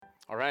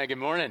All right, good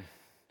morning.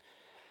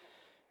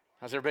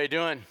 How's everybody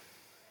doing?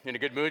 You in a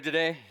good mood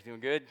today? Doing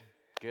good?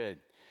 Good.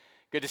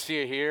 Good to see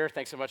you here.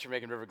 Thanks so much for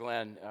making River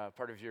Glen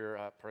part of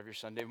your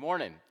Sunday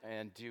morning.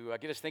 And to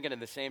get us thinking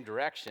in the same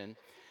direction,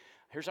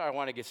 here's how I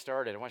want to get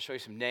started. I want to show you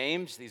some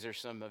names. These are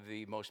some of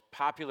the most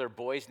popular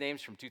boys'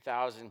 names from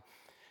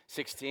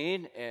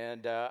 2016.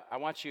 And here's what I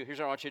want you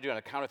to do. On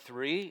a count of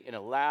three, in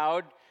a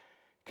loud,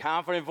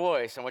 confident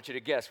voice, I want you to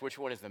guess which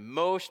one is the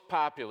most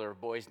popular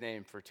boy's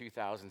name for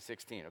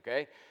 2016,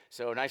 okay?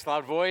 So nice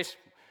loud voice.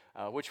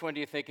 Which one do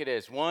you think it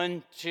is?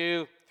 1,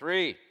 2,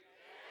 3.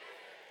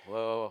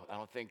 Whoa, I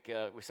don't think,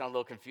 we sound a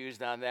little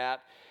confused on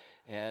that,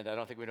 and I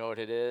don't think we know what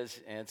it is.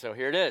 And so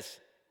here it is.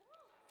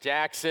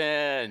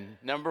 Jackson,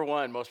 number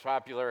one, most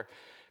popular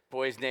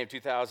boy's name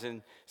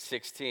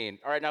 2016.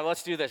 All right, now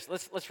let's do this.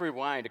 Let's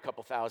rewind a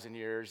couple thousand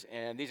years,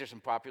 and these are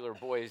some popular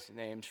boys'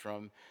 names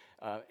from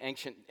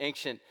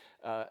ancient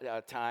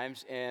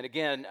times. And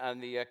again,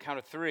 on the count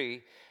of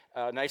three,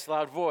 nice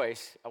loud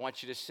voice, I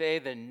want you to say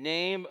the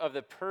name of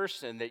the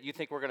person that you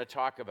think we're going to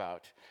talk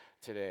about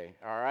today.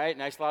 All right,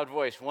 nice loud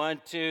voice.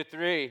 1, 2,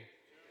 3.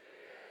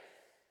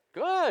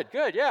 Good,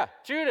 yeah,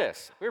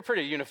 Judas. We were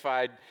pretty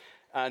unified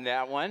on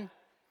that one.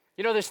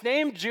 You know, this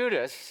name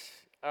Judas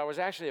was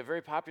actually a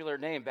very popular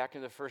name back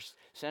in the first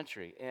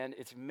century, and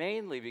it's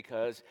mainly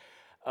because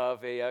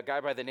of a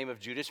guy by the name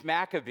of Judas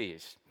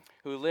Maccabees,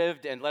 who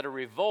lived and led a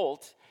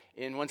revolt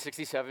in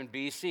 167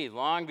 BC,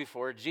 long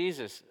before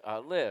Jesus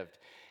lived.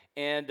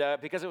 And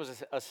because it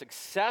was a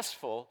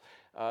successful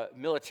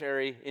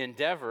military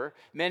endeavor,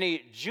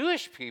 many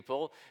Jewish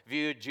people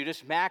viewed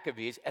Judas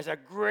Maccabees as a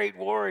great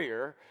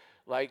warrior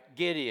like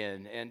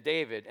Gideon and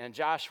David and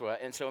Joshua.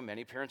 And so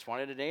many parents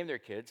wanted to name their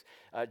kids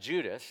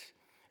Judas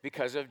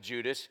because of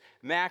Judas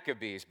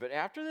Maccabees. But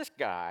after this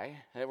guy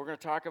that we're going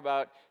to talk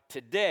about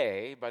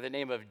today by the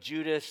name of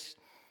Judas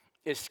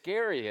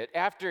Iscariot,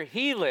 after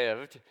he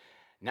lived,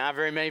 not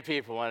very many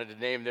people wanted to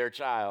name their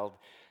child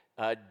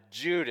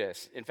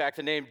Judas. In fact,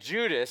 the name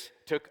Judas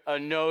took a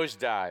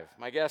nosedive.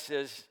 My guess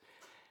is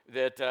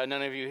that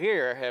none of you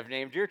here have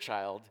named your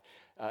child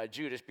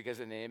Judas because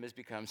the name has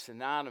become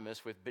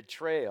synonymous with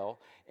betrayal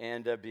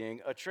and being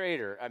a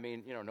traitor. I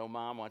mean, no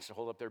mom wants to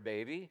hold up their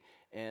baby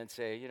and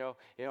say,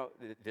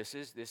 this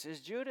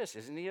is Judas.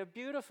 Isn't he a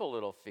beautiful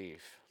little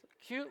thief?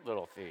 Cute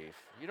little thief.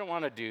 You don't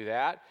want to do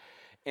that.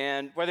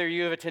 And whether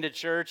you have attended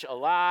church a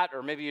lot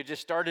or maybe you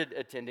just started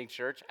attending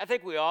church, I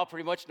think we all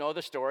pretty much know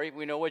the story.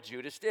 We know what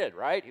Judas did,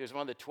 right? He was one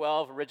of the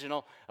 12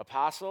 original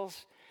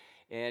apostles,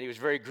 and he was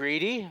very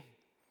greedy.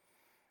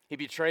 He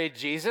betrayed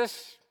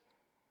Jesus,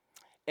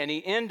 and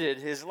he ended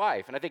his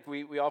life. And I think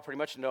we all pretty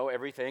much know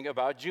everything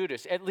about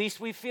Judas. At least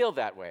we feel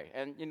that way.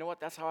 And you know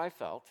what? That's how I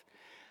felt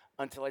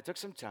until I took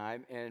some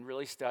time and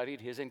really studied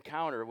his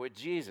encounter with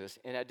Jesus,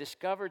 and I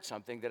discovered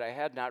something that I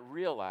had not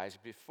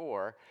realized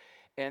before.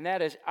 And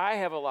that is, I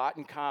have a lot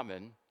in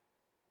common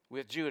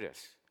with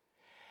Judas.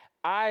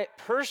 I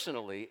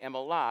personally am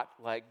a lot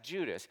like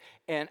Judas.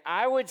 And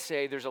I would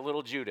say there's a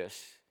little Judas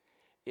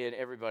in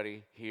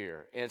everybody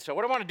here. And so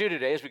what I want to do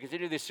today as we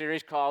continue this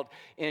series called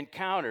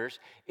Encounters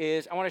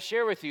is I want to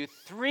share with you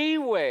 3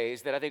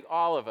 ways that I think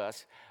all of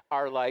us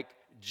are like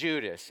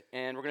Judas.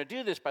 And we're going to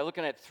do this by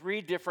looking at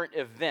 3 different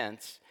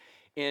events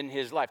in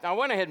his life. Now, I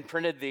went ahead and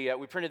printed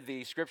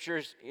the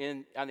scriptures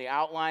on the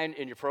outline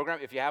in your program,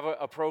 if you have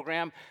a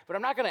program, but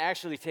I'm not going to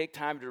actually take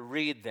time to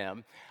read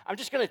them. I'm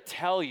just going to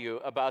tell you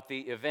about the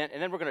event,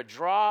 and then we're going to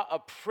draw a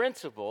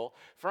principle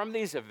from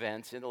these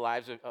events in the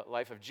life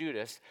of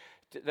Judas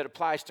that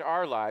applies to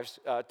our lives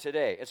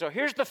today. And so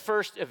here's the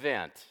first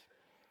event.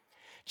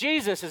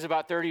 Jesus is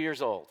about 30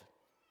 years old,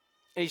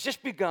 and he's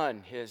just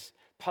begun his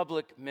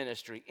public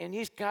ministry, and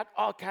he's got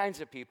all kinds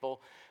of people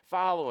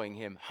following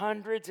him,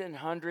 hundreds and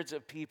hundreds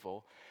of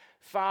people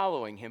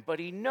following him, but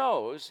he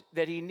knows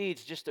that he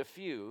needs just a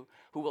few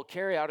who will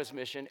carry out his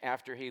mission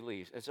after he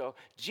leaves. And so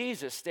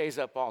Jesus stays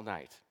up all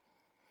night.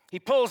 He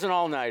pulls an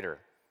all-nighter,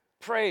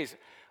 prays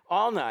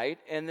all night,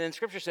 and then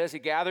Scripture says he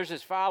gathers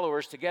his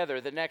followers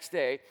together the next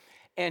day,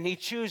 and he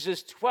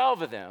chooses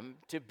 12 of them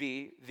to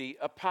be the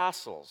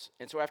apostles.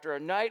 And so after a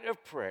night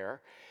of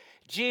prayer,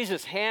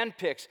 Jesus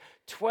handpicks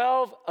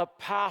 12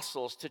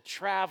 apostles to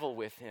travel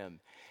with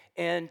him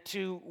and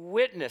to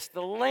witness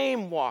the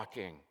lame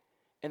walking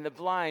and the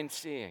blind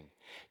seeing.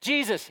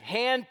 Jesus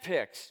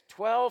handpicks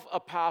 12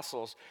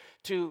 apostles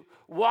to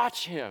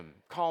watch him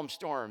calm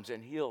storms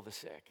and heal the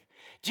sick.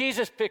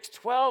 Jesus picks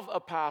 12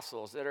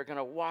 apostles that are going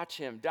to watch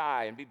him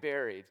die and be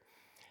buried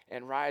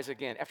and rise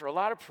again. After a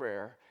lot of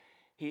prayer,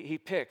 he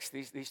picks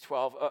these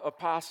 12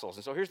 apostles.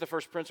 And so here's the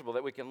first principle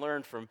that we can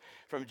learn from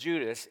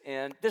Judas.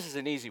 And this is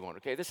an easy one,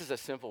 okay? This is a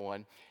simple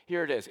one.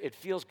 Here it is. It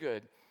feels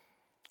good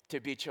to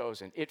be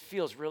chosen. It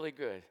feels really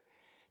good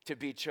to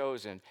be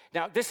chosen.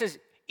 Now, this is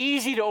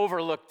easy to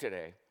overlook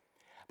today,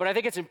 but I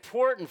think it's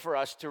important for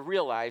us to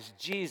realize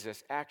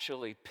Jesus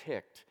actually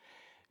picked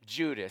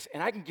Judas.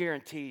 And I can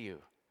guarantee you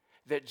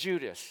that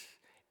Judas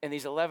and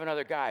these 11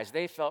 other guys,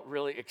 they felt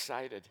really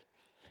excited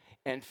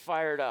and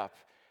fired up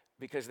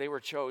because they were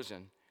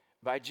chosen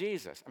by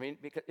Jesus. I mean,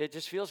 because it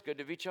just feels good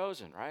to be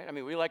chosen, right? I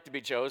mean, we like to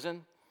be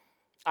chosen.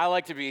 I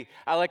like to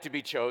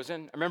be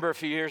chosen. I remember a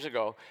few years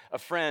ago, a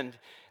friend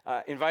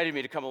invited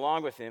me to come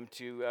along with him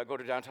to go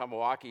to downtown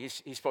Milwaukee.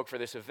 He spoke for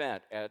this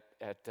event at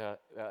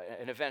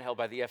an event held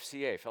by the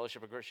FCA,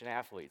 Fellowship of Christian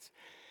Athletes,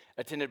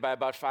 attended by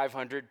about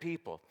 500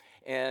 people.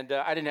 And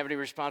I didn't have any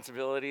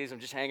responsibilities. I'm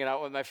just hanging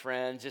out with my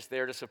friends, just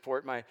there to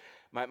support my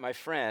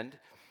friend.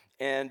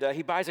 And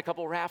he buys a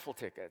couple raffle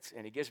tickets,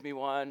 and he gives me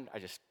one.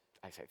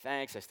 I say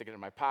thanks, I stick it in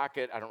my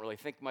pocket. I don't really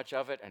think much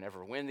of it. I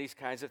never win these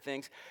kinds of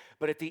things.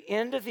 But at the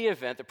end of the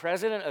event, the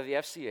president of the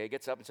FCA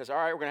gets up and says, all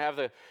right, we're going to have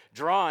the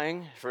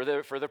drawing for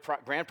the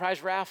grand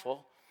prize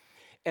raffle.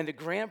 And the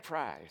grand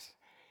prize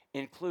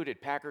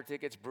included Packer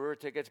tickets, Brewer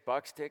tickets,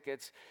 Bucks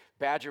tickets,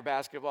 Badger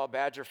basketball,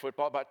 Badger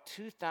football, about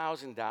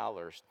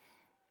 $2,000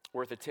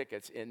 worth of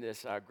tickets in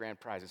this grand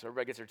prize. And so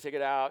everybody gets their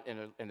ticket out,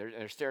 and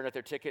they're staring at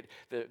their ticket.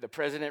 The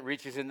president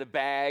reaches in the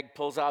bag,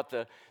 pulls out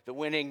the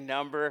winning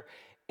number,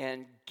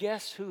 and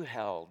guess who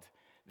held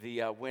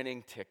the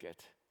winning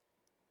ticket?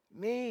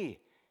 Me.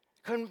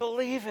 Couldn't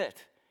believe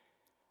it.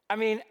 I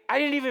mean, I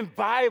didn't even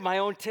buy my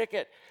own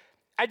ticket.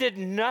 I did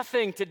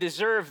nothing to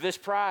deserve this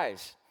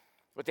prize.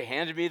 But they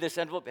handed me this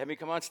envelope, had me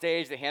come on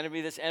stage, they handed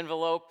me this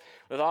envelope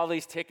with all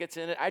these tickets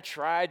in it. I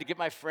tried to get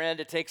my friend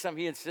to take some.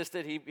 He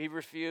insisted, he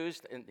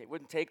refused, and he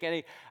wouldn't take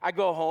any. I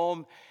go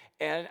home,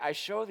 and I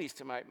show these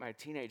to my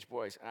teenage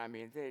boys, and I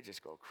mean, they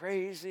just go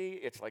crazy.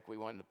 It's like we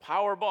won the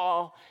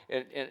Powerball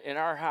in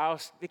our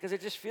house, because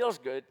it just feels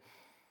good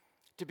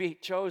to be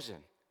chosen,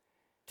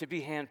 to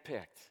be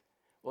handpicked.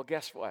 Well,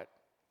 guess what?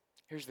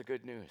 Here's the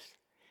good news.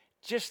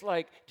 Just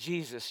like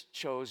Jesus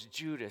chose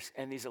Judas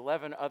and these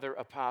 11 other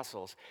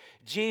apostles,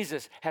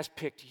 Jesus has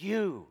picked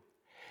you.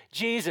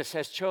 Jesus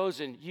has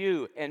chosen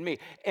you and me.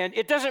 And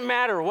it doesn't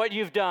matter what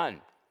you've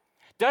done.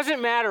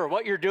 Doesn't matter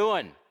what you're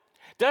doing.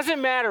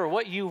 Doesn't matter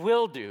what you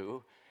will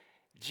do.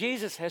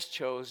 Jesus has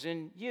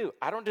chosen you.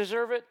 I don't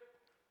deserve it.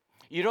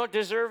 You don't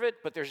deserve it,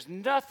 but there's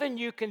nothing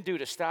you can do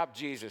to stop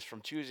Jesus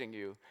from choosing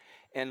you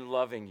and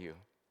loving you.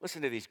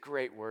 Listen to these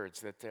great words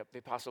that the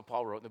Apostle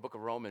Paul wrote in the book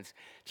of Romans,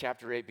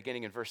 chapter 8,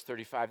 beginning in verse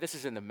 35. This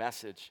is in the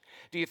Message.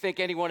 Do you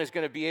think anyone is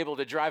going to be able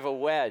to drive a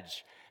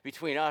wedge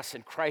between us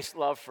and Christ's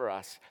love for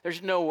us?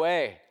 There's no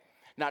way.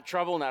 Not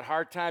trouble, not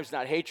hard times,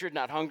 not hatred,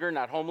 not hunger,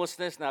 not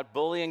homelessness, not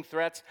bullying,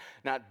 threats,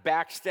 not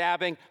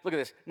backstabbing. Look at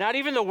this. Not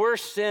even the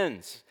worst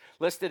sins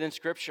listed in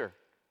Scripture.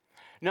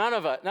 None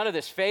of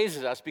this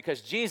phases us because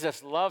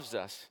Jesus loves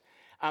us.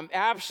 I'm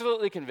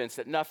absolutely convinced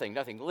that nothing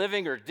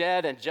living or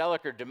dead,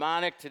 angelic or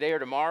demonic, today or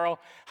tomorrow,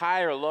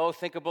 high or low,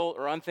 thinkable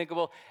or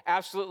unthinkable,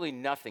 absolutely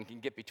nothing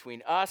can get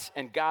between us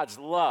and God's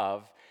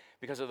love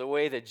because of the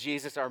way that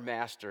Jesus, our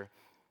Master,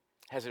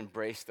 has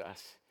embraced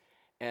us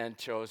and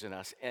chosen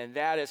us. And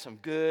that is some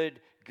good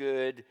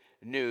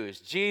news.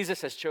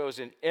 Jesus has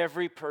chosen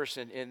every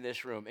person in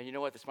this room. And you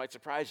know what? This might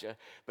surprise you,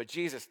 but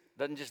Jesus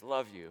doesn't just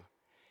love you.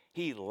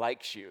 He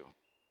likes you.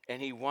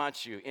 And he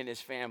wants you in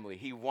his family.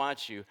 He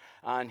wants you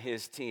on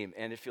his team.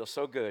 And it feels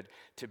so good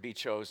to be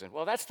chosen.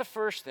 Well, that's the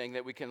first thing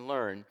that we can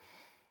learn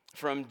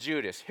from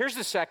Judas. Here's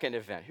the second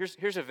event.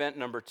 Here's event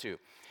number 2.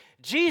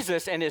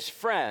 Jesus and his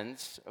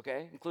friends,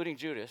 okay, including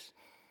Judas,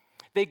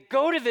 they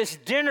go to this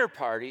dinner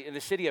party in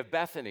the city of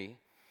Bethany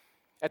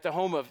at the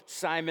home of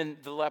Simon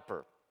the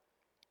leper.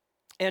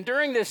 And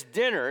during this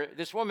dinner,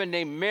 this woman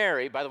named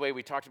Mary, by the way,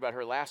 we talked about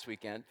her last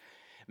weekend,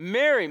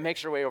 Mary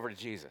makes her way over to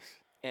Jesus.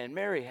 And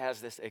Mary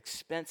has this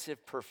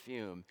expensive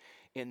perfume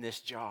in this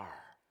jar.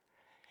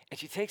 And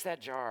she takes that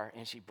jar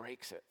and she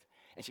breaks it.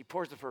 And she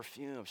pours the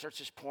perfume, starts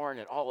just pouring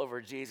it all over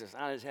Jesus,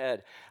 on his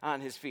head,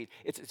 on his feet.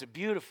 It's a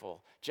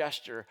beautiful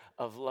gesture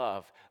of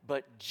love.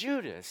 But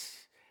Judas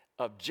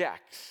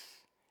objects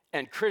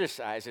and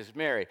criticizes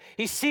Mary.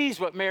 He sees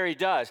what Mary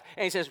does,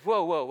 and he says,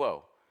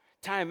 whoa,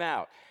 time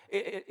out.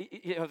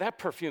 That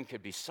perfume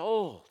could be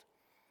sold.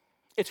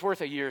 It's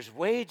worth a year's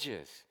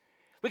wages.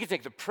 We could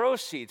take the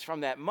proceeds from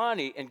that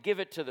money and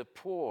give it to the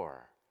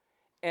poor.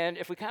 And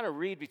if we kind of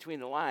read between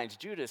the lines,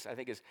 Judas, I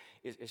think,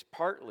 is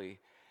partly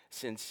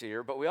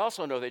sincere, but we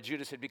also know that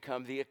Judas had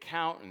become the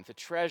accountant, the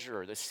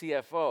treasurer, the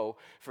CFO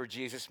for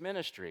Jesus'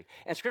 ministry.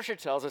 And Scripture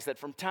tells us that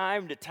from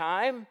time to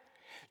time,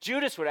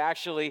 Judas would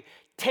actually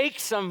take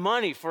some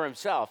money for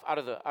himself out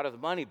of the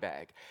money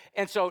bag.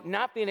 And so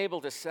not being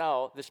able to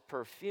sell this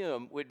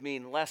perfume would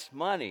mean less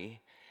money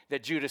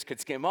that Judas could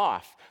skim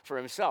off for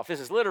himself. This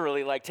is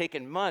literally like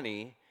taking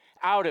money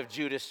out of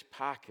Judas'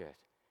 pocket.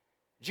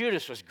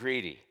 Judas was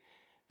greedy,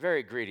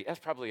 very greedy. That's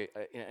probably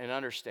an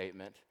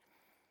understatement.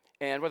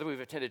 And whether we've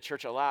attended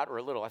church a lot or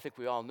a little, I think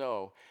we all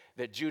know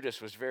that Judas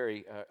was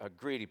very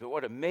greedy. But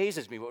what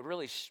amazes me, what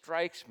really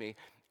strikes me,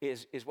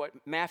 is what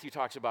Matthew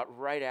talks about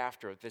right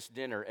after this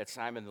dinner at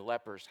Simon the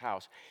leper's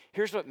house.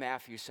 Here's what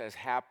Matthew says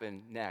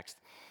happened next.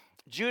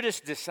 Judas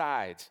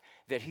decides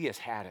that he has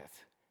had it.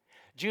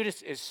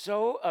 Judas is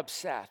so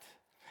upset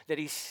that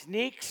he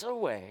sneaks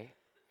away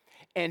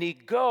and he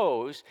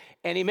goes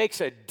and he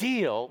makes a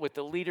deal with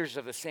the leaders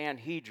of the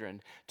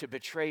Sanhedrin to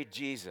betray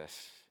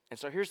Jesus And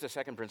so here's the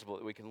second principle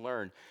that we can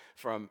learn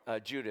from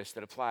Judas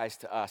that applies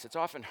to us. It's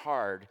often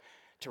hard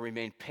to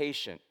remain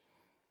patient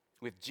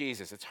with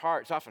Jesus. It's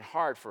often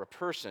hard for a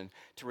person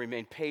to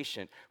remain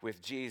patient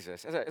with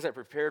Jesus. As I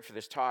prepared for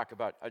this talk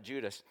about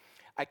Judas,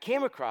 I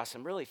came across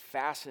some really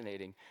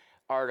fascinating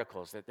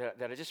articles that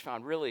I just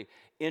found really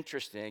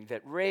interesting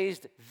that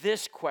raised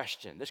this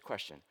question.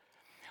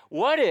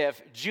 What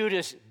if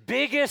Judas'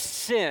 biggest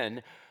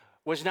sin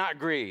was not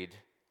greed,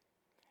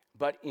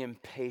 but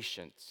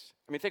impatience?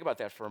 I mean, think about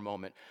that for a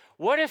moment.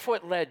 What if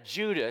what led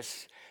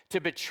Judas to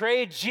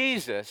betray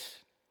Jesus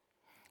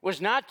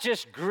was not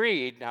just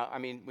greed? Now, I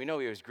mean, we know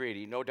he was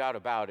greedy, no doubt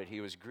about it,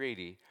 he was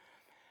greedy.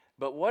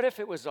 But what if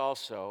it was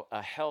also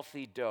a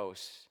healthy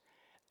dose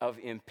of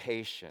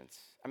impatience?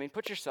 I mean,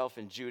 put yourself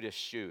in Judas'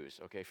 shoes,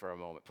 okay, for a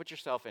moment. Put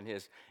yourself in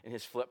his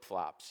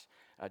flip-flops.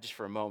 Just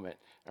for a moment,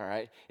 all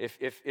right,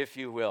 if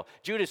you will.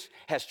 Judas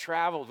has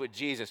traveled with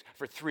Jesus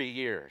for 3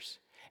 years.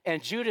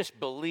 And Judas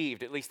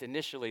believed, at least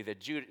initially,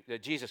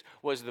 that Jesus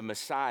was the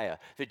Messiah.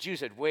 The Jews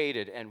had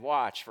waited and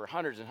watched for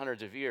hundreds and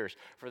hundreds of years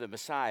for the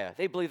Messiah.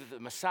 They believed that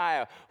the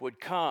Messiah would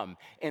come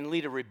and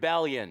lead a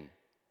rebellion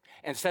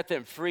and set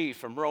them free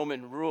from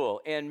Roman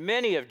rule. And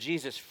many of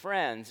Jesus'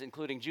 friends,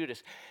 including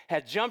Judas,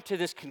 had jumped to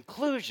this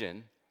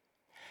conclusion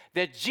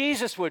that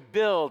Jesus would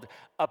build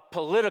a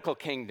political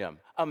kingdom,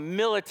 a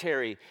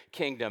military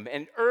kingdom,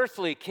 an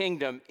earthly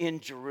kingdom in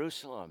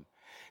Jerusalem.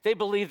 They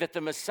believed that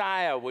the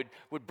Messiah would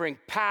bring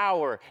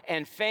power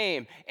and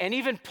fame and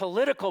even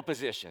political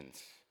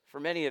positions for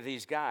many of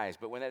these guys.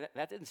 But when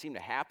that didn't seem to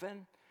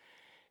happen,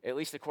 at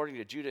least according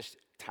to Judas'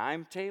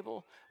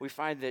 timetable, we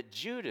find that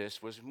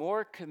Judas was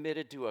more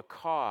committed to a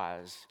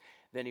cause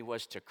than he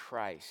was to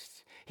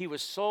Christ. He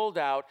was sold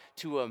out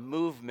to a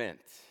movement,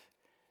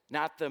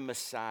 not the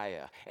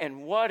Messiah.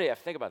 And what if,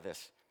 think about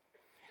this,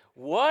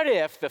 what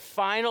if the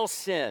final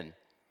sin,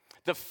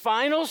 the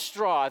final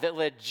straw that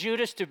led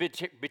Judas to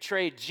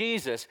betray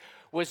Jesus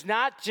was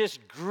not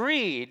just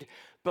greed,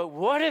 but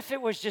what if it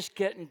was just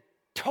getting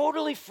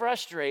totally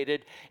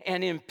frustrated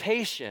and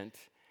impatient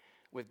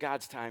with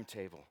God's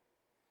timetable?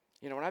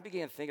 You know, when I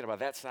began thinking about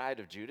that side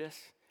of Judas,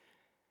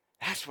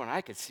 that's when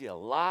I could see a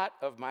lot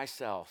of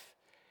myself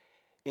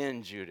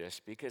in Judas,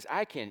 because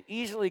I can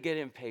easily get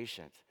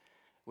impatient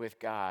with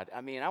God.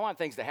 I mean, I want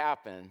things to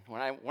happen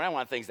when I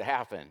want things to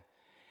happen.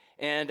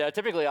 And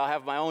typically I'll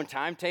have my own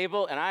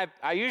timetable, and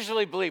I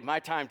usually believe my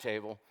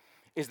timetable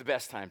is the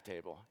best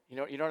timetable. You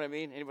know what I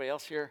mean? Anybody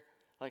else here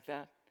like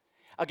that?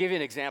 I'll give you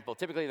an example.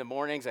 Typically in the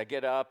mornings I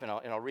get up and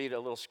I'll read a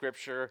little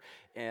scripture,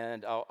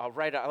 and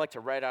I like to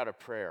write out a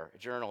prayer, a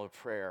journal of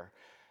prayer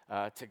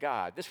to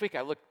God. This week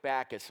I looked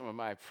back at some of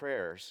my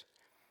prayers,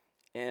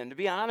 and to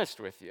be honest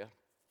with you,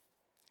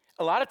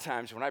 a lot of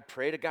times when I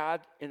pray to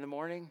God in the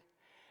morning,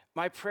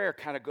 my prayer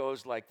kind of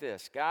goes like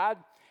this: God,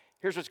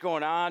 here's what's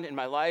going on in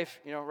my life,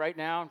 right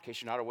now, in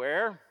case you're not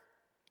aware.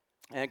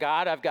 And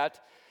God, I've got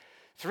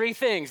 3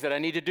 things that I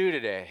need to do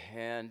today.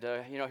 And,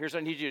 here's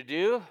what I need you to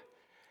do.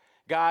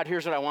 God,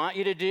 here's what I want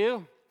you to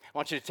do. I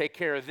want you to take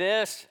care of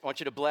this. I want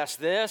you to bless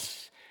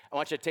this. I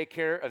want you to take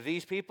care of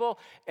these people.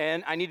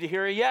 And I need to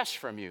hear a yes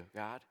from you,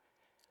 God.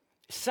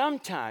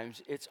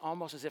 Sometimes it's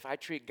almost as if I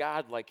treat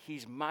God like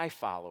he's my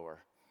follower,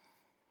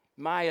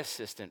 my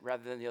assistant,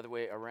 rather than the other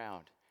way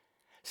around.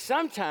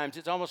 Sometimes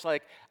it's almost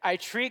like I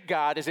treat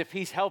God as if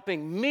he's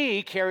helping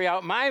me carry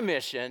out my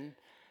mission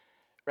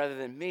rather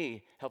than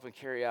me helping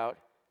carry out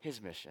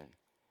his mission.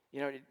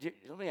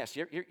 Let me ask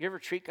you, you ever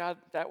treat God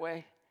that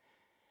way?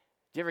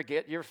 Do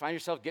you ever find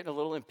yourself getting a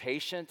little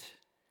impatient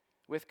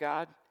with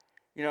God?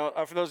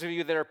 For those of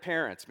you that are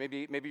parents,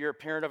 maybe you're a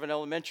parent of an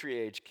elementary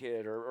age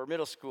kid or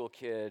middle school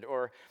kid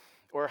or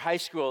high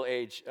school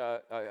age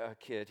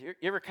kid. You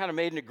ever kind of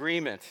made an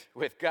agreement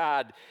with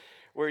God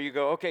where you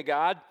go, okay,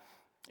 God,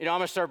 I'm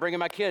going to start bringing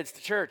my kids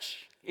to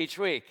church each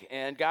week.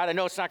 And God, I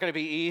know it's not going to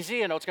be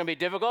easy. I know it's going to be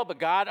difficult, but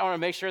God, I want to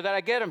make sure that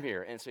I get them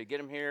here. And so you get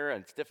them here,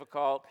 and it's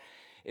difficult.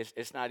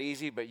 It's not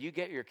easy, but you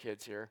get your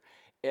kids here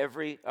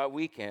every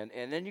weekend.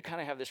 And then you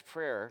kind of have this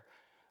prayer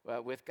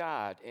with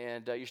God.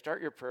 And you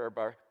start your prayer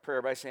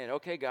by saying,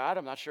 okay, God,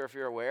 I'm not sure if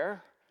you're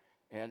aware.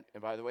 And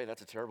by the way,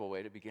 that's a terrible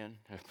way to begin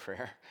a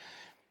prayer.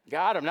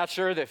 God, I'm not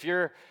sure if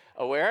you're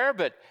aware,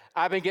 but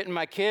I've been getting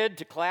my kid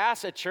to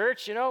class at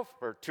church,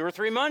 for 2 or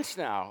 3 months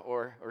now,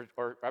 or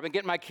I've been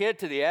getting my kid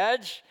to the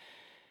Edge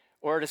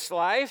or to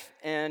Life,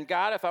 and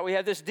God, I thought we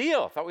had this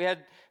deal. Thought we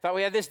had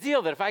this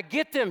deal that if I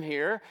get them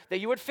here, that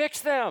you would fix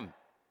them,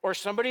 or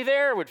somebody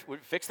there would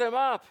fix them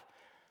up.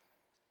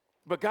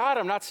 But God,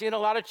 I'm not seeing a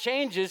lot of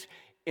changes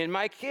in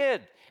my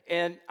kid.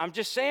 And I'm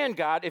just saying,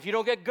 God, if you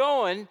don't get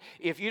going,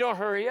 if you don't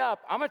hurry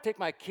up, I'm going to take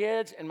my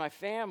kids and my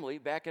family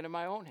back into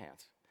my own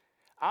hands.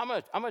 I'm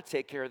gonna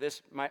take care of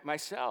this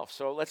myself,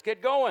 so let's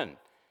get going.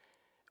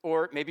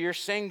 Or maybe you're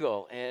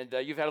single, and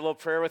you've had a little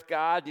prayer with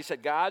God. You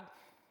said, God,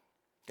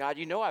 I've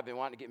been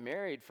wanting to get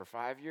married for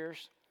 5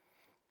 years,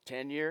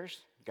 10 years.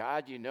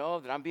 God,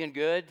 that I'm being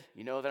good.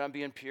 That I'm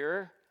being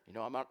pure.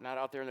 I'm not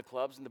out there in the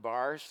clubs and the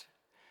bars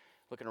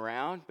looking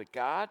around. But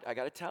God, I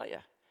got to tell you,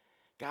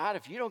 God,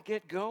 if you don't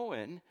get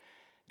going,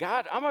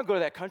 God, I'm going to go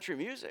to that country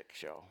music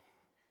show.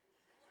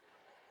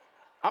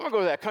 I'm going to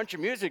go to that country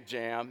music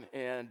jam,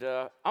 and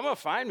I'm going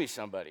to find me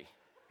somebody,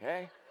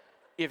 okay?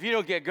 If you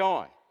don't get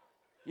going,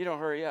 you don't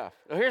hurry up.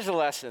 Well, here's a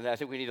lesson that I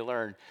think we need to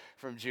learn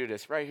from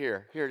Judas right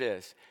here. Here it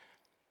is.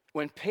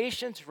 When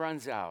patience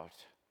runs out,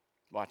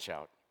 watch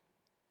out.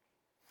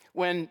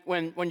 When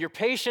your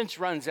patience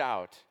runs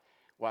out,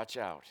 watch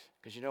out.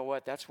 Because you know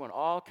what? That's when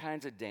all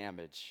kinds of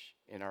damage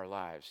in our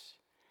lives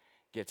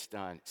gets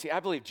done. See, I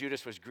believe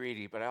Judas was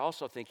greedy, but I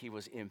also think he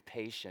was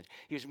impatient.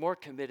 He was more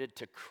committed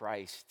to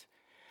Christ,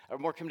 or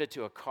more committed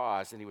to a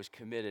cause than he was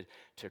committed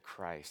to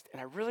Christ. And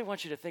I really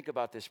want you to think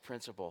about this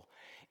principle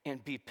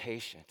and be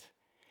patient.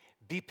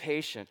 Be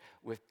patient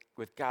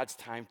with God's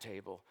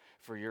timetable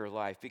for your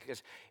life,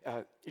 because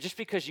just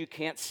because you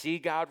can't see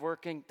God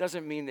working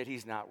doesn't mean that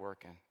he's not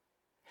working.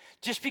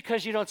 Just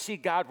because you don't see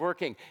God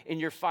working in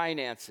your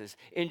finances,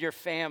 in your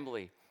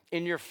family,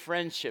 in your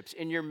friendships,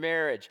 in your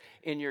marriage,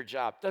 in your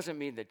job, doesn't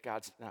mean that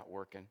God's not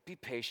working. Be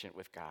patient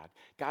with God.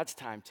 God's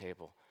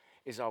timetable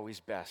is always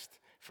best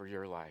for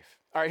your life.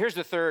 All right, here's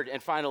the third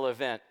and final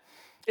event.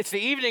 It's the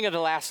evening of the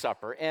Last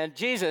Supper, and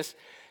Jesus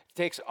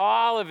takes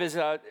all of his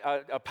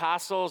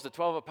apostles, the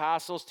 12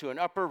 apostles, to an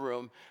upper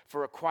room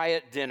for a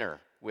quiet dinner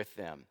with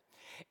them.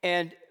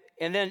 And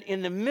then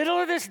in the middle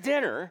of this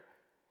dinner,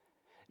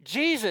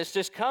 Jesus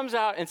just comes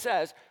out and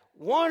says,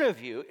 one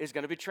of you is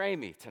going to betray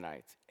me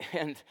tonight.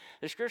 And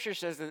the scripture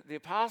says that the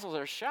apostles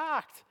are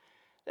shocked.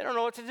 They don't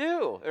know what to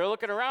do. They're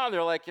looking around.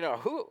 They're like,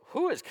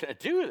 who is going to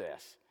do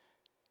this?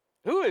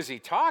 Who is he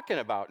talking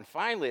about? And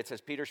finally, it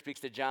says Peter speaks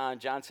to John.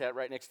 John sat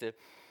right next to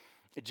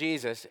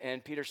Jesus.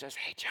 And Peter says,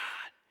 hey, John,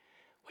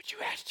 would you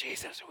ask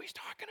Jesus who he's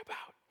talking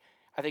about?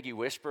 I think he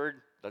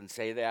whispered. Doesn't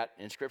say that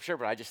in scripture,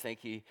 but I just think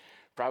he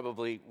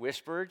probably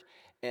whispered.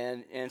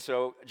 And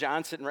so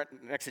John, sitting right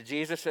next to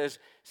Jesus,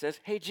 says,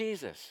 hey,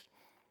 Jesus,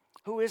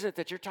 who is it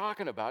that you're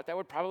talking about? That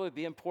would probably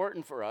be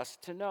important for us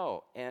to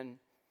know. And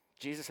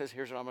Jesus says,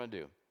 here's what I'm going to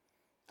do.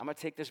 I'm going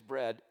to take this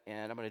bread,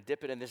 and I'm going to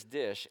dip it in this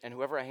dish, and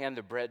whoever I hand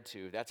the bread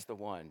to, that's the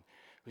one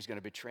who's going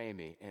to betray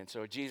me. And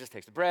so Jesus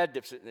takes the bread,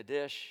 dips it in the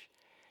dish,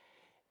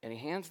 and he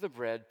hands the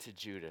bread to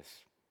Judas.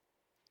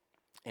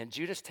 And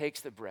Judas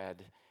takes the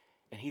bread,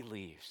 and he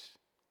leaves.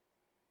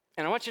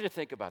 And I want you to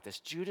think about this.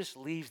 Judas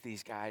leaves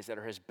these guys that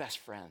are his best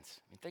friends.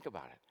 I mean, think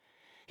about it.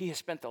 He has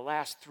spent the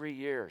last 3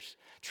 years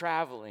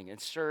traveling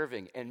and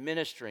serving and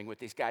ministering with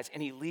these guys,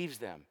 and he leaves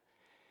them,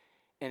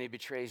 and he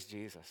betrays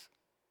Jesus.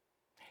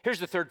 Here's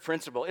the third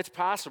principle. It's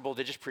possible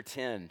to just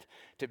pretend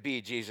to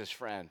be Jesus'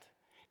 friend.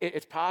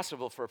 It's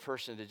possible for a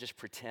person to just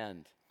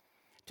pretend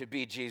to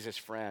be Jesus'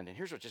 friend. And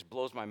here's what just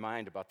blows my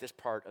mind about this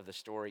part of the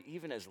story.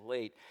 Even as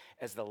late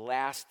as the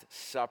Last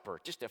Supper,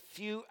 just a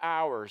few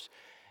hours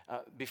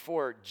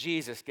before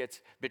Jesus gets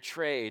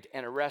betrayed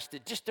and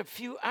arrested, just a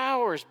few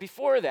hours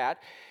before that,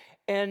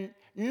 and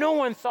no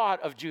one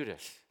thought of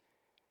Judas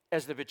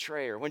as the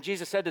betrayer. When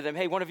Jesus said to them,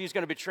 hey, one of you is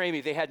going to betray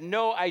me, they had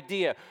no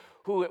idea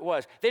who it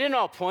was. They didn't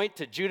all point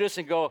to Judas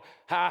and go,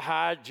 ha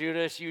ha,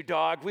 Judas, you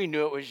dog, we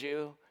knew it was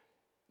you.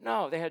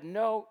 No, they had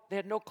no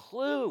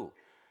clue.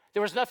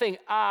 There was nothing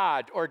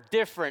odd or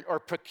different or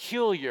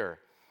peculiar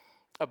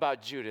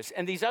about Judas.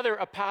 And these other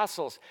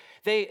apostles,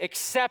 they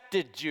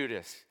accepted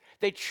Judas.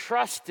 They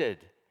trusted.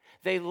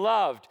 They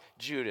loved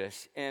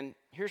Judas. And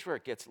here's where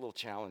it gets a little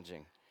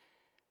challenging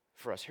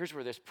for us. Here's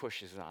where this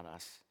pushes on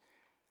us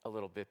a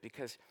little bit,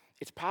 because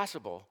it's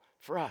possible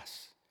for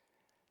us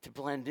to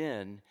blend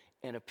in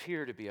and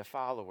appear to be a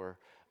follower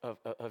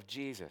of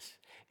Jesus.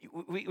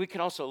 We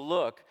can also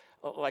look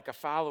like a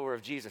follower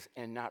of Jesus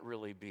and not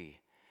really be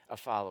a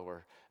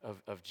follower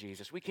of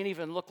Jesus. We can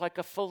even look like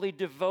a fully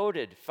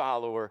devoted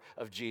follower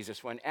of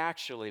Jesus when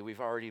actually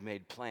we've already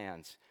made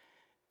plans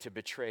to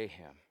betray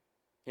him.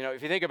 You know,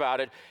 if you think about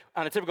it,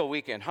 on a typical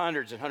weekend,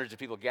 hundreds and hundreds of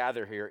people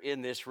gather here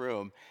in this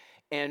room.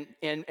 And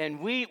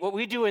what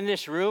we do in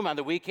this room on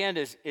the weekend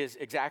is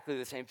exactly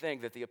the same thing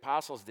that the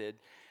apostles did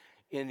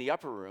in the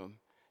upper room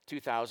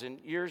 2,000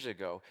 years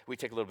ago. We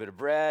take a little bit of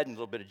bread and a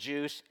little bit of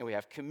juice, and we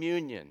have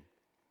communion.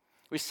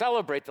 We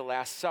celebrate the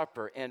Last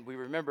Supper, and we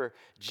remember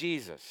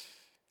Jesus.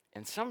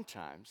 And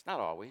sometimes, not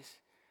always,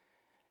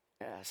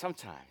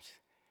 sometimes,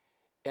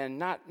 and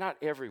not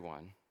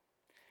everyone,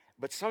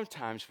 but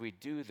sometimes we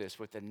do this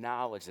with the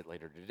knowledge that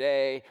later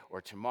today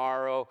or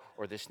tomorrow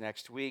or this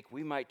next week,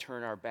 we might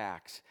turn our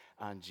backs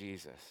on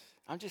Jesus.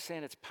 I'm just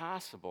saying it's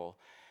possible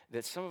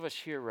that some of us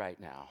here right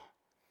now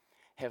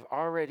have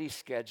already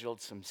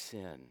scheduled some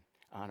sin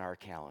on our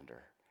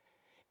calendar.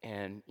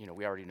 And,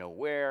 we already know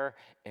where,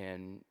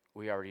 and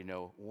we already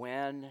know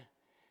when.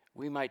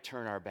 We might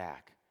turn our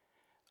back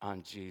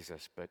on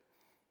Jesus, but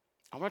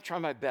I'm going to try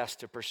my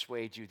best to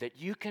persuade you that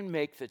you can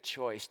make the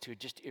choice to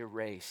just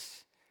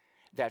erase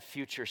that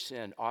future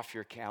sin off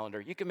your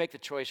calendar. You can make the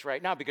choice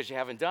right now because you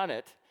haven't done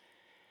it.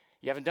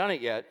 You haven't done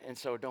it yet, and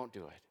so don't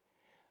do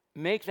it.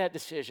 Make that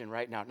decision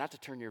right now, not to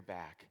turn your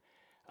back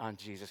on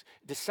Jesus.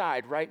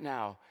 Decide right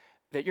now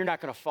that you're not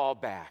going to fall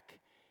back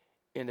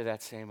into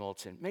that same old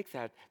sin. Make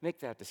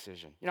that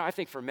decision. I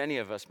think for many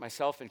of us,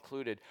 myself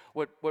included,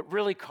 what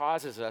really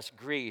causes us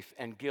grief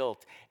and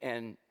guilt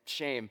and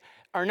shame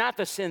are not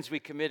the sins we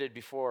committed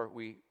before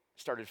we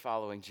started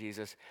following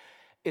Jesus.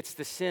 It's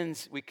the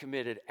sins we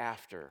committed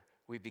after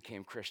we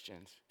became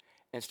Christians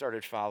and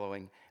started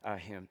following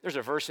him. There's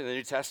a verse in the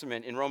New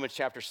Testament in Romans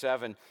chapter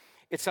 7.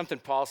 It's something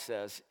Paul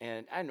says,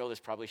 and I know this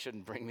probably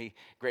shouldn't bring me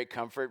great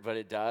comfort, but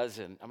it does,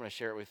 and I'm going to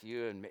share it with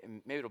you,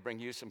 and maybe it'll bring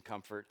you some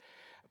comfort.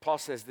 Paul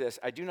says this,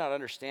 I do not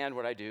understand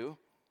what I do.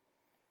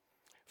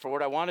 For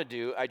what I want to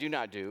do, I do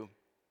not do.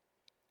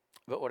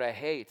 But what I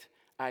hate,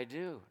 I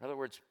do. In other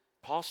words,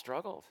 Paul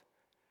struggled.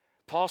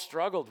 Paul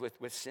struggled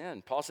with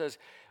sin. Paul says,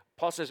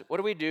 what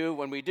do we do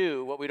when we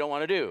do what we don't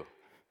want to do?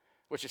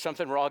 Which is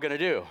something we're all going to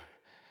do.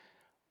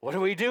 What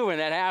do we do when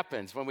that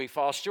happens, when we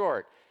fall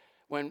short,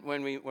 when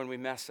we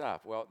mess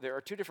up? Well, there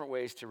are two different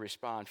ways to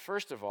respond.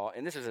 First of all,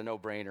 and this is a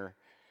no-brainer,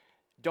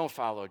 don't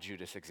follow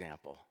Judas'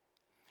 example.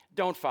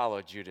 Don't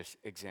follow Judas'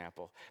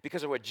 example.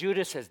 Because of what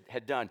Judas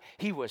had done,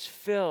 he was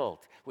filled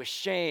with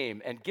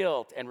shame and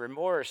guilt and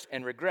remorse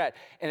and regret.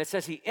 And it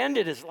says he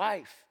ended his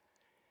life.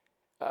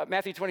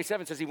 Matthew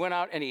 27 says he went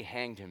out and he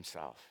hanged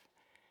himself.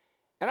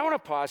 And I want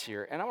to pause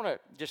here and I want to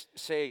just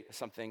say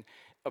something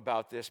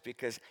about this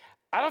because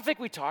I don't think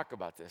we talk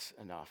about this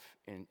enough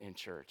in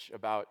church,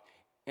 about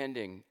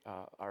ending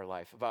our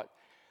life, about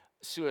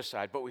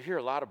suicide. But we hear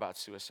a lot about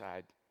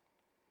suicide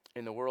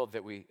in the world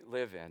that we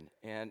live in.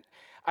 And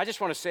I just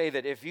want to say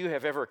that if you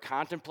have ever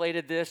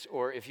contemplated this,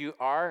 or if you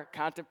are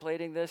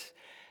contemplating this,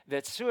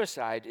 that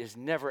suicide is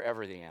never,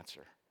 ever the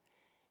answer.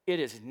 It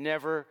is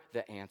never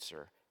the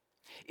answer.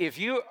 If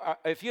you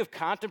have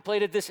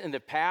contemplated this in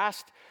the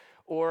past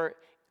or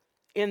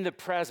in the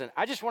present,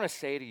 I just want to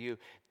say to you,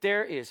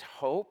 there is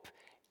hope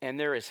and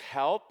there is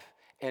help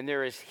and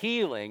there is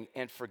healing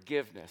and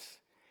forgiveness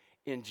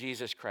in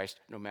Jesus Christ,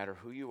 no matter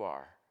who you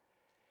are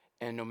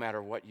and no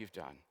matter what you've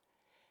done.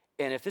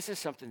 And if this is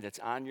something that's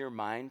on your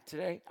mind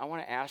today, I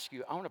want to ask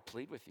you, I want to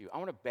plead with you, I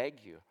want to beg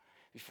you,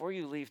 before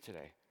you leave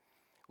today,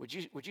 would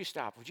you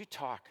stop? Would you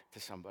talk to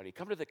somebody?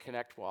 Come to the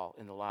Connect wall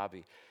in the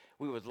lobby.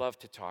 We would love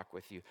to talk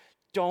with you.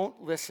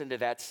 Don't listen to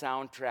that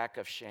soundtrack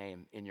of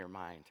shame in your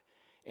mind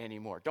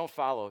anymore. Don't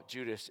follow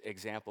Judas'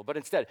 example. But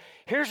instead,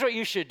 here's what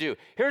you should do.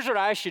 Here's what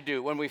I should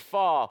do when we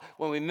fall,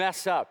 when we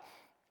mess up,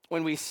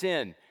 when we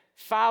sin.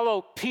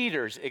 Follow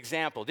Peter's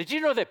example. Did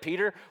you know that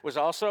Peter was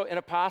also an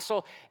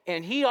apostle?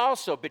 And he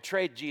also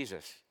betrayed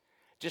Jesus,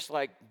 just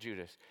like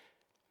Judas.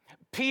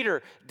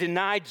 Peter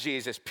denied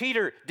Jesus.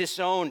 Peter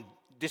disowned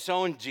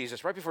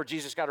Jesus. Right before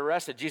Jesus got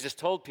arrested, Jesus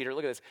told Peter,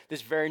 look at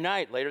this very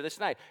night, later this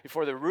night,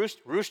 before the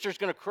rooster's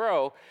going to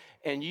crow,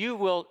 and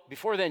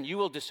before then, you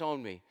will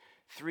disown me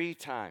 3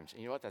 times.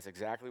 And you know what? That's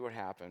exactly what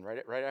happened.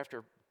 Right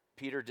after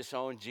Peter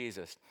disowned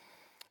Jesus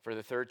for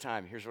the 3rd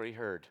time, here's what he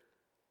heard.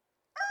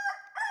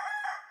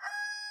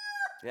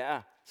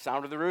 Yeah,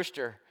 sound of the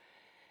rooster.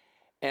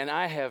 And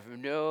I have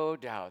no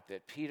doubt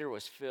that Peter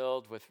was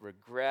filled with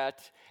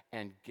regret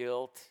and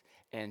guilt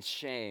and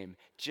shame,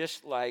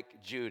 just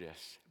like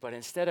Judas. But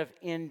instead of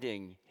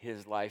ending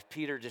his life,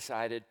 Peter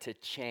decided to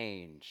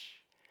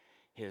change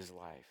his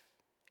life.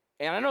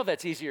 And I know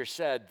that's easier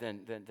said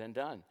than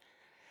done.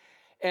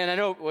 And I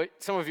know what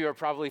some of you are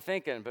probably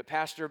thinking, but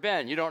Pastor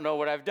Ben, you don't know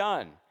what I've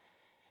done.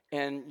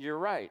 And you're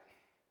right.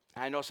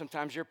 I know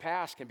sometimes your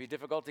past can be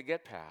difficult to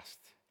get past.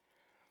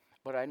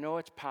 But I know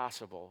it's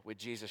possible with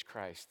Jesus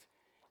Christ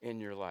in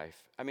your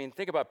life. I mean,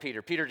 think about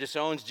Peter. Peter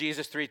disowns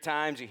Jesus 3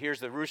 times. He hears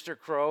the rooster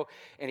crow,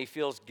 and he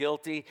feels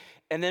guilty.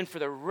 And then for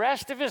the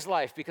rest of his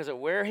life, because of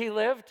where he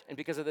lived and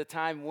because of the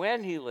time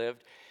when he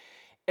lived,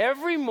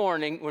 every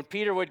morning when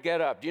Peter would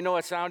get up, do you know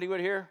what sound he would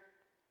hear?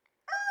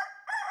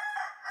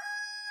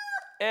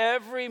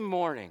 Every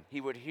morning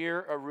he would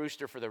hear a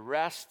rooster for the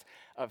rest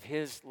of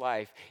his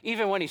life.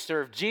 Even when he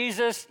served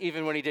Jesus,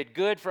 even when he did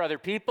good for other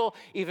people,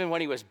 even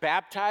when he was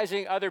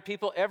baptizing other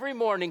people, every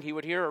morning he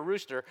would hear a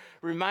rooster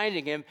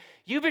reminding him,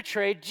 you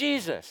betrayed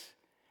Jesus.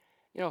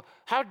 You know,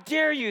 how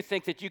dare you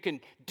think that you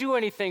can do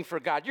anything for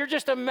God? You're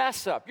just a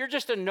mess up. You're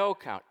just a no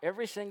count.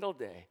 Every single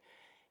day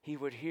he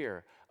would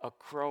hear a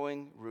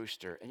crowing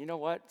rooster. And you know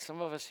what?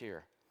 Some of us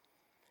here,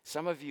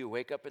 some of you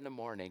wake up in the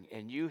morning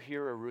and you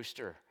hear a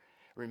rooster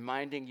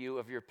reminding you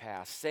of your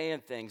past,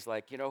 saying things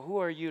like, you know, who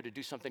are you to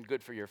do something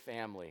good for your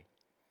family?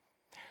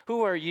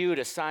 Who are you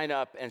to sign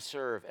up and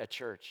serve at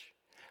church?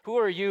 Who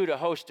are you to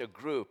host a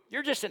group?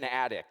 You're just an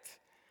addict,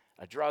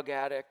 a drug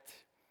addict,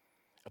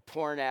 a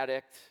porn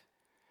addict,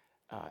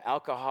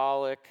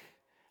 alcoholic,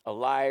 a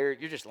liar.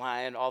 You're just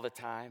lying all the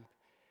time.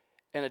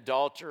 An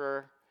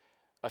adulterer,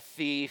 a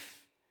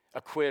thief, a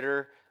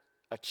quitter,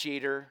 a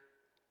cheater.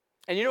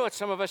 And you know what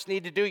some of us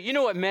need to do? You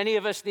know what many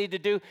of us need to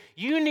do?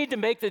 You need to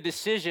make the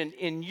decision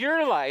in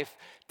your life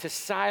to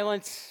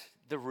silence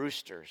the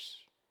roosters.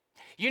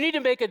 You need to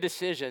make a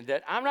decision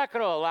that I'm not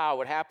going to allow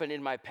what happened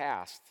in my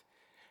past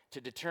to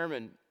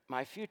determine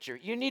my future.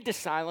 You need to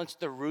silence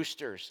the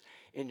roosters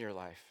in your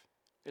life.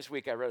 This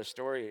week I read a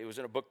story. It was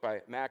in a book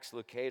by Max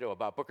Lucado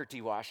about Booker T.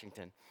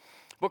 Washington.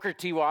 Booker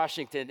T.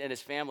 Washington and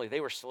his family,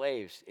 they were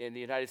slaves in the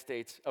United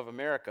States of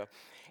America.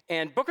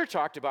 And Booker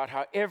talked about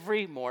how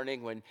every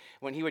morning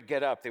when he would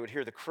get up, they would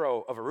hear the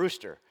crow of a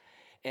rooster.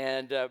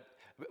 And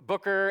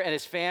Booker and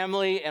his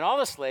family and all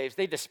the slaves,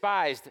 they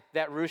despised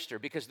that rooster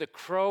because the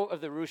crow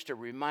of the rooster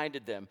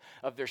reminded them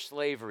of their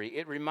slavery.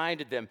 It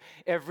reminded them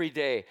every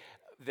day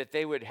that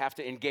they would have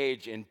to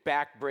engage in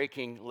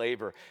back-breaking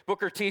labor.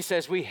 Booker T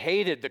says, we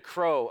hated the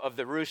crow of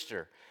the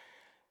rooster.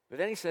 But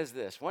then he says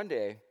this, one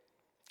day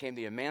came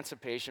the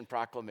Emancipation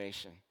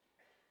Proclamation.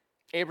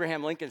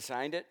 Abraham Lincoln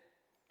signed it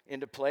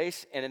into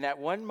place, and in that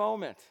one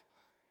moment,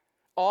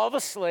 all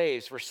the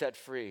slaves were set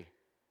free.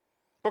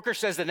 Booker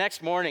says the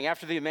next morning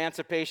after the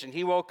emancipation,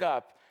 he woke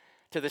up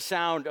to the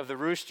sound of the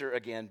rooster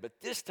again, but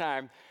this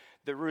time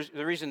the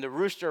reason the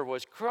rooster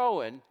was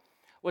crowing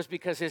was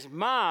because his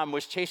mom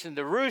was chasing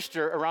the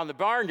rooster around the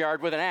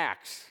barnyard with an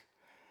axe.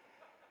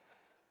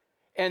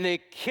 And they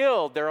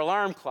killed their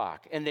alarm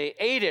clock, and they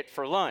ate it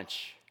for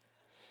lunch.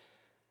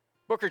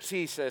 Booker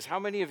T says, how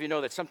many of you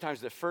know that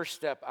sometimes the first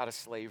step out of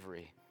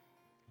slavery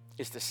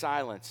is to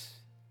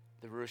silence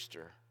the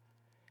rooster?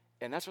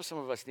 And that's what some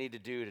of us need to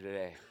do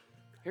today.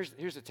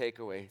 Here's the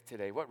takeaway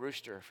today. What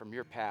rooster from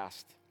your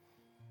past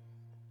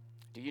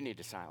do you need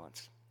to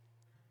silence?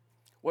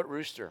 What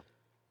rooster,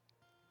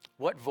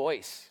 what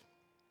voice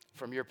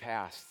from your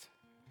past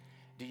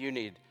do you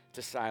need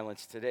to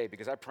silence today?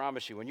 Because I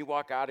promise you, when you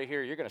walk out of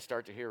here, you're going to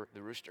start to hear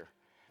the rooster.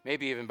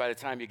 Maybe even by the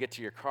time you get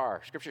to your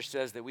car. Scripture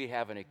says that we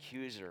have an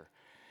accuser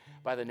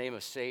by the name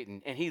of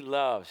Satan, and he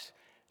loves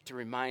to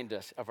remind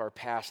us of our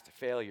past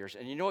failures.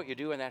 And you know what you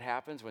do when that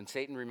happens? When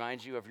Satan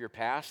reminds you of your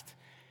past,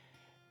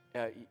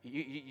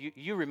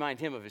 you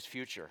remind him of his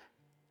future.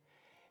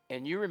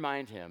 And you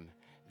remind him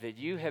that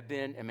you have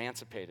been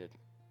emancipated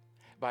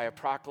by a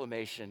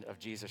proclamation of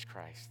Jesus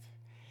Christ.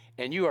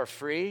 And you are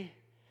free,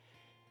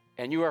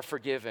 and you are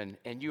forgiven,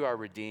 and you are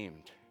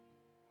redeemed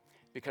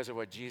because of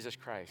what Jesus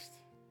Christ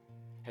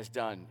has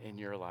done in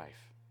your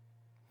life.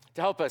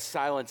 To help us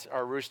silence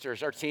our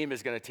roosters, our team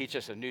is going to teach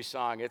us a new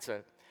song. It's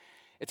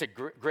a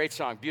great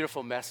song,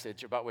 beautiful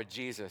message about what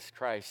Jesus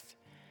Christ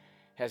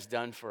has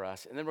done for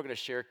us. And then we're going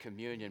to share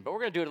communion. But we're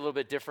going to do it a little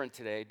bit different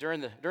today.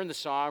 During the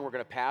song, we're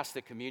going to pass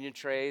the communion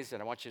trays,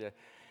 and I want you to,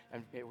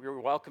 and you're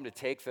welcome to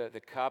take the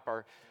cup.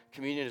 Our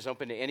communion is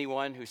open to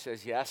anyone who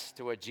says yes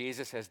to what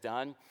Jesus has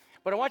done.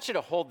 But I want you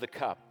to hold the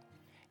cup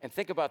and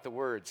think about the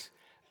words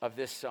of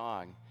this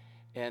song.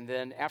 And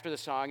then after the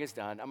song is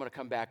done, I'm going to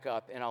come back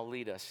up and I'll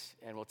lead us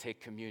and we'll take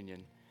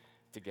communion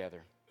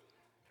together.